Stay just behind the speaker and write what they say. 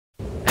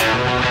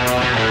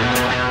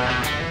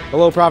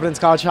Hello, Providence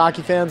College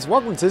hockey fans.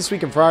 Welcome to This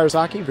Week in Friars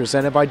Hockey,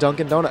 presented by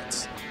Dunkin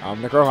Donuts. I'm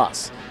Nick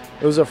Rojas.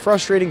 It was a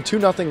frustrating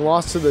 2-0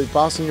 loss to the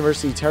Boston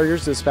University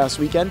Terriers this past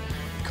weekend.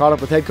 We caught up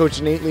with head coach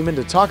Nate Leaman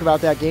to talk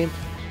about that game,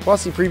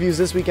 plus he previews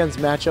this weekend's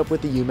matchup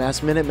with the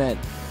UMass Minutemen.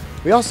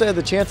 We also had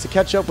the chance to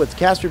catch up with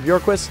Kasper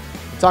Björkqvist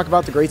and talk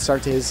about the great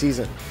start to his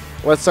season.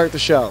 Let's start the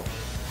show.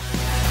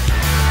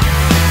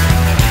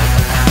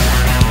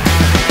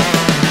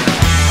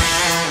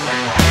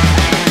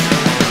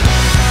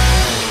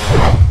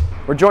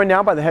 We're joined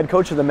now by the head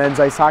coach of the men's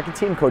ice hockey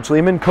team, Coach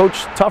Leaman.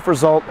 Coach, tough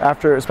result,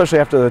 especially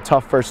after the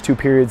tough first two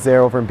periods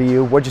there over in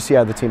BU. What did you see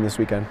out of the team this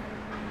weekend?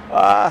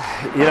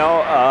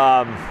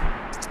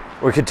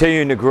 We're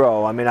continuing to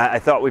grow. I mean, I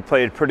thought we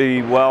played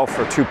pretty well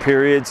for two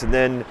periods, and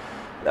then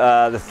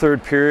the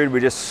third period we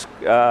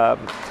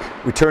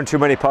turned too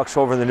many pucks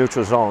over in the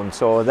neutral zone.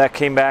 So that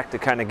came back to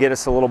kind of get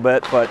us a little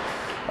bit, but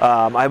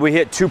we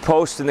hit two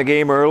posts in the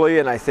game early,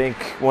 and I think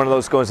one of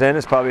those goes in.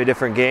 It's probably a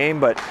different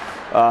game, but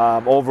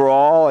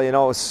overall, it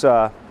was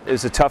a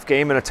tough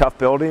game in a tough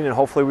building, and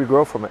hopefully we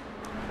grow from it.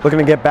 Looking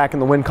to get back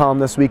in the win column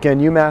this weekend.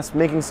 UMass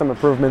making some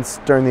improvements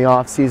during the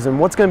off season.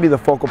 What's going to be the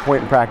focal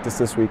point in practice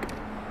this week?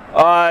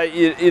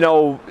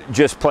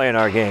 Just playing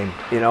our game.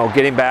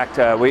 Getting back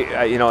to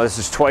this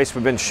is twice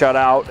we've been shut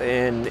out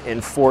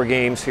in 4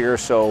 games here,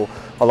 so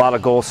a lot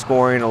of goal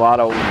scoring, a lot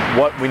of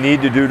what we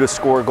need to do to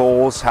score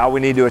goals, how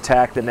we need to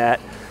attack the net,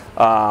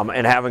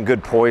 and having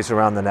good poise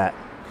around the net.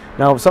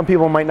 Now, some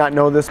people might not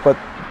know this, but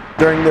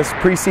during this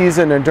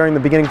preseason and during the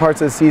beginning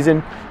parts of the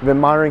season, you've been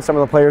monitoring some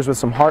of the players with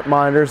some heart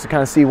monitors to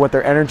kind of see what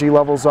their energy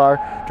levels are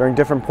during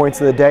different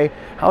points of the day.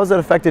 How has that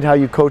affected how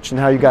you coach and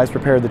how you guys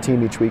prepare the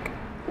team each week?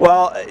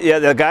 Well, yeah,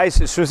 the guys,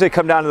 as soon as they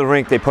come down to the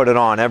rink, they put it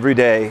on every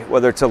day,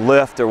 whether it's a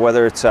lift or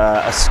whether it's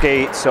a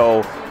skate.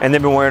 And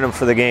they've been wearing them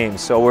for the game.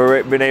 So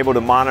we've been able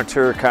to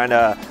monitor kind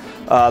of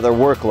their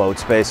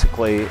workloads,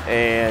 basically.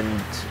 And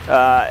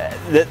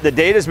the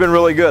data's been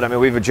really good. I mean,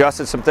 we've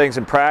adjusted some things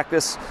in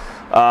practice,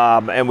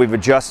 and we've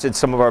adjusted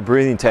some of our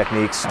breathing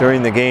techniques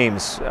during the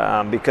games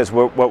because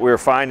what we were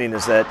finding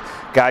is that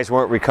guys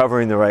weren't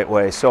recovering the right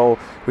way. So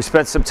we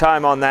spent some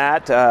time on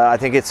that. I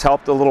think it's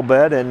helped a little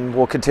bit, and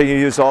we'll continue to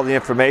use all the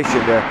information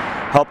to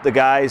help the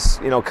guys,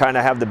 kind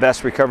of have the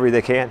best recovery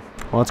they can.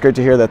 Well, it's great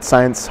to hear that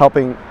science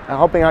helping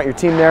out your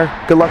team there.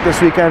 Good luck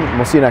this weekend, and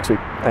we'll see you next week.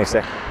 Thanks,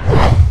 Nick.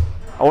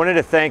 I wanted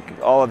to thank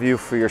all of you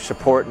for your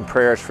support and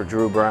prayers for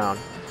Drew Brown.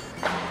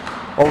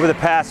 Over the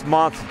past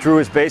month, Drew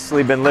has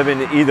basically been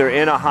living either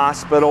in a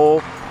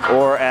hospital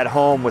or at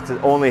home with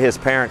only his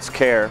parents'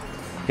 care.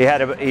 He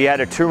had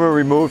a tumor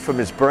removed from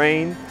his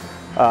brain.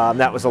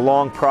 That was a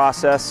long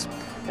process,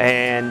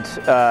 and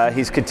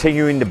he's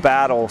continuing to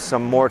battle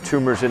some more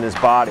tumors in his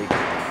body.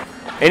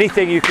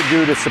 Anything you can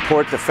do to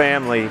support the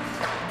family,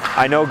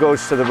 I know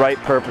goes to the right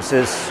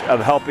purposes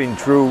of helping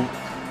Drew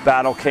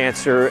battle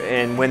cancer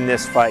and win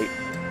this fight.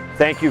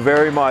 Thank you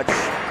very much.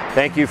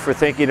 Thank you for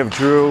thinking of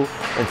Drew,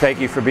 and thank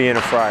you for being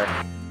a Friar.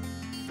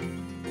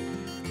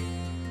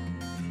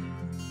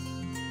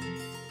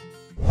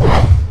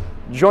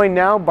 Joined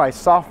now by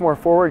sophomore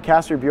forward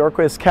Kasper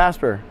Björkqvist.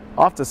 Kasper,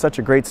 off to such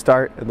a great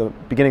start at the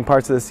beginning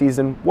parts of the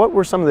season. What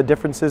were some of the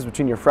differences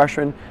between your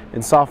freshman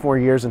and sophomore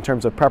years in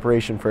terms of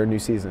preparation for a new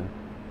season?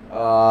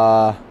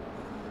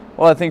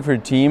 Well, I think for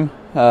the team,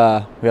 we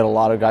had a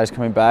lot of guys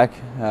coming back.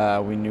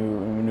 We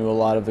knew a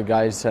lot of the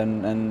guys,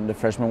 and the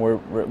freshmen were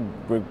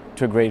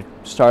to a great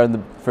start in the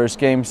first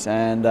games.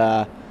 And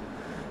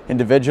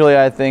individually,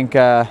 I think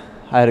I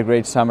had a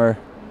great summer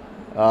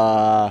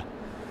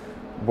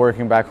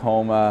working back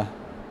home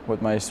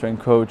with my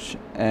strength coach.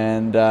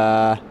 And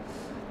I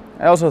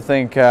also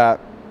think that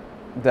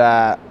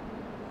the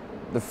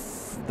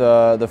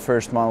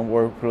first month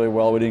worked really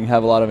well. We didn't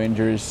have a lot of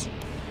injuries.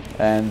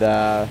 And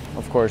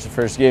of course, the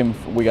first game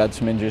we got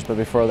some injuries, but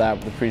before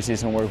that, the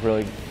preseason worked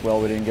really well.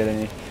 We didn't get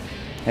any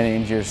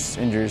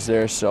injuries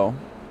there. So,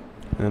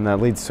 and that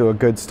leads to a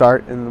good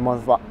start in the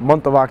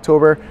month of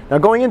October. Now,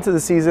 going into the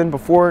season,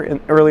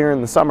 earlier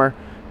in the summer,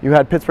 you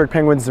had Pittsburgh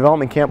Penguins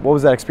development camp. What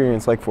was that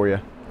experience like for you?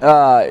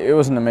 It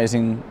was an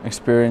amazing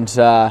experience.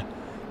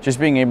 Just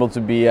being able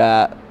to be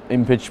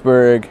in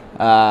Pittsburgh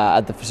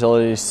at the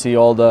facilities, see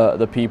all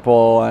the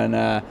people,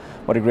 and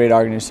what a great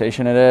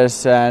organization it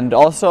is, and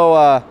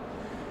also.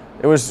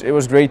 It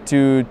was great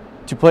to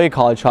play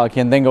college hockey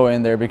and then go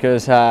in there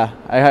because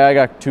I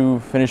got 2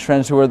 Finnish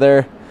friends who were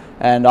there,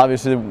 and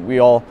obviously we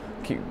all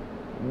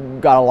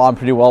got along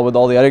pretty well with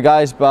all the other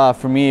guys. But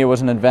for me, it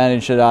was an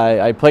advantage that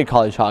I played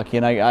college hockey,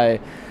 and I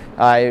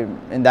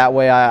in that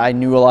way I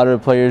knew a lot of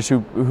the players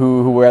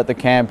who were at the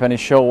camp, and it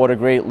showed what a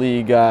great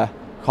league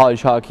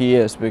college hockey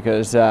is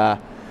because I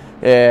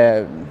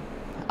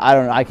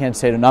can't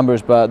say the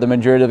numbers, but the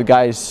majority of the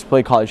guys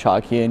play college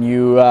hockey, and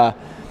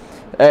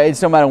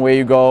it's no matter where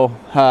you go.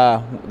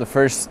 The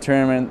first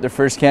tournament, the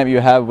first camp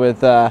you have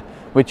with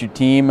your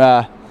team,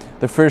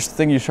 the first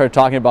thing you start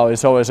talking about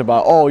is always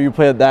about, oh, you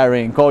played at that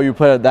rink, oh, you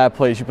played at that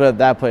place, you played at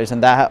that place,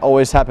 and that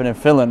always happened in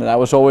Finland, and I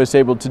was always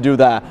able to do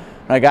that.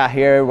 When I got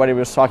here, everybody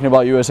was talking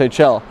about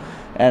USHL,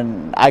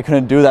 and I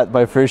couldn't do that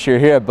my first year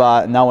here.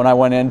 But now when I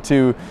went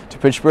into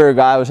Pittsburgh,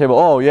 I was able.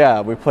 Oh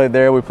yeah, we played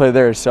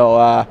there.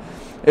 So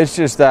it's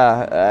just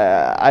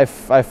I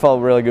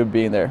felt really good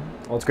being there.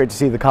 Well, it's great to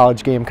see the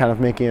college game kind of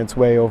making its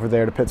way over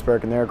there to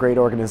Pittsburgh, and they're a great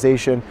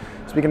organization.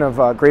 Speaking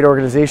of great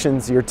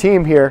organizations, your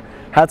team here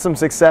had some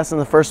success in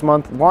the first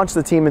month, launched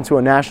the team into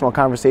a national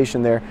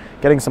conversation there,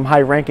 getting some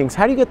high rankings.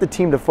 How do you get the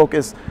team to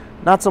focus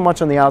not so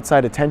much on the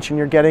outside attention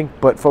you're getting,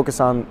 but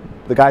focus on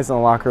the guys in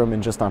the locker room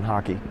and just on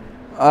hockey?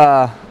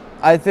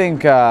 I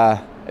think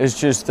it's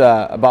just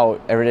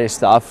about everyday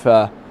stuff.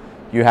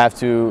 You have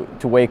to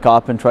wake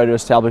up and try to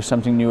establish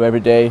something new every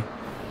day,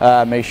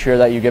 make sure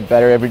that you get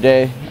better every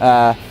day.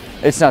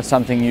 It's not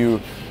something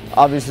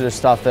obviously the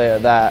stuff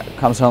that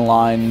comes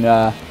online,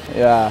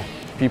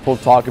 people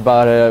talk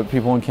about it,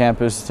 people on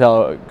campus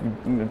tell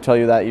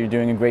you that you're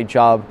doing a great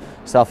job,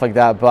 stuff like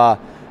that. But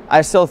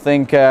I still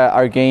think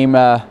our game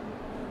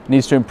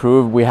needs to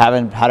improve. We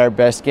haven't had our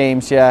best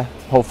games yet,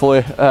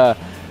 hopefully.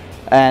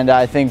 And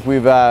I think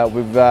we've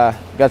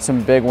got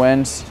some big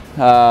wins,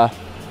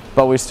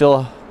 but we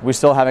still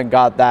haven't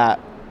got that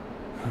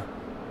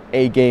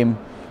A game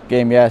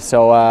yet.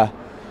 So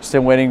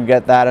still waiting to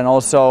get that. And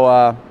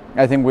also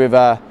I think we've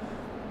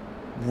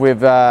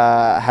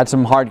had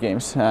some hard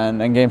games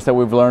and games that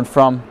we've learned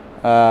from,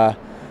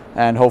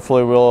 and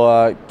hopefully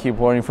we'll keep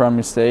learning from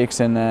mistakes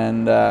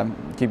and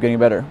keep getting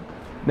better.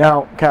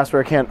 Now,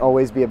 Kasper, it can't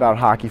always be about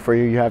hockey for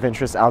you. You have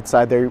interests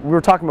outside there. We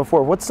were talking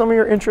before. What's some of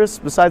your interests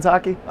besides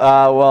hockey?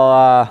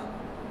 Well,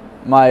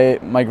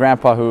 my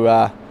grandpa, who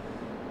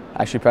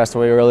actually passed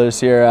away earlier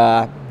this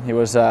year, he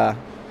was a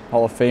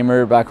Hall of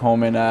Famer back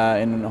home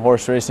in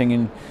horse racing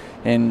and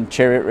in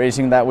chariot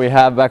racing that we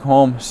have back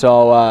home.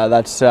 So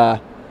that's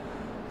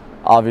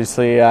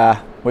obviously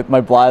with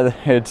my blood.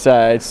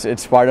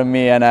 It's part of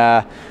me,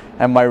 and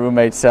my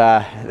roommates,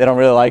 they don't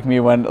really like me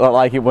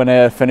when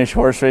I finish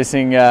horse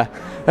racing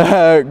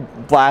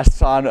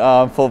blasts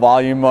on full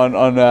volume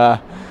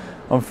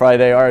on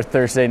Friday or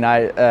Thursday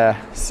night. But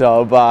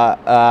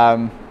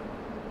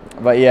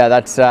yeah,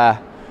 that's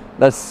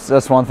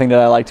one thing that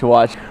I like to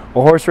watch.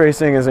 Well, horse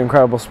racing is an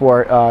incredible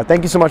sport.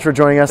 Thank you so much for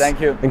joining us.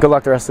 Thank you. And good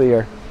luck the rest of the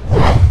year.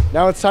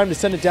 Now it's time to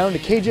send it down to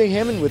KJ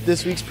Hammond with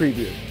this week's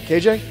preview.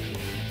 KJ?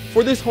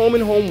 For this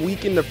home-and-home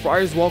weekend, the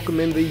Friars welcome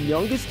in the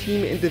youngest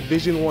team in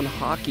Division I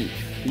hockey.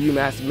 The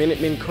UMass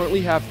Minutemen currently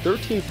have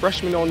 13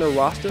 freshmen on their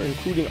roster,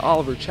 including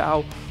Oliver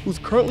Chow, who's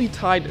currently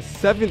tied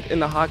 7th in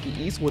the Hockey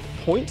East with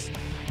points.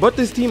 But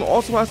this team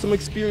also has some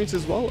experience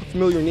as well. A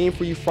familiar name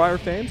for you Friar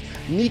fans,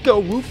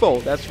 Nico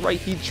Rufo. That's right,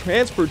 he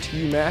transferred to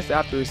UMass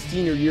after his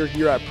senior year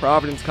here at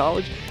Providence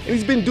College, and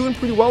he's been doing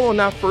pretty well on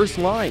that first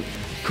line.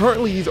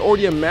 Currently, he's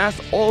already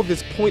amassed all of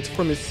his points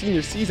from his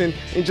senior season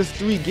in just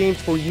 3 games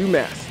for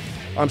UMass.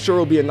 I'm sure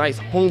it'll be a nice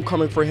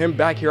homecoming for him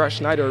back here at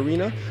Schneider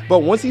Arena, but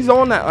once he's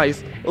on that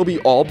ice, it'll be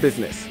all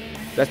business.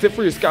 That's it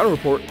for your scouting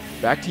report.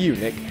 Back to you,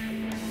 Nick.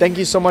 Thank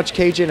you so much,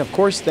 KJ, and of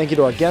course, thank you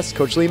to our guests,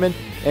 Coach Leaman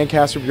and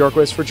Kasper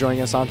Björkqvist, for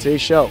joining us on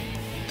today's show.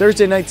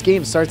 Thursday night's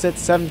game starts at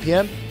 7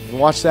 p.m. You can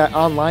watch that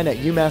online at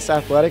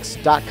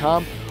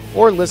umassathletics.com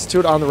or listen to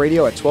it on the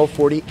radio at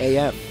 12:40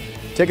 a.m.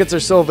 Tickets are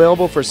still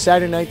available for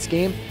Saturday night's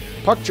game.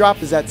 Puck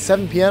drop is at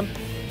 7 p.m.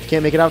 If you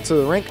can't make it out to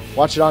the rink,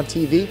 watch it on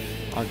TV,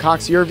 on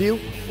Cox Yearview,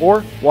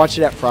 or watch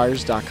it at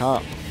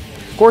friars.com.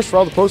 Of course, for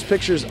all the post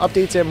pictures,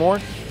 updates, and more,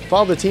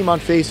 follow the team on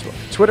Facebook,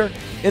 Twitter,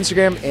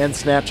 Instagram, and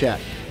Snapchat.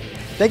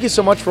 Thank you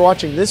so much for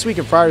watching This Week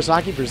in Friars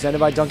Hockey presented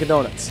by Dunkin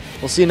Donuts.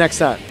 We'll see you next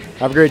time.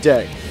 Have a great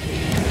day.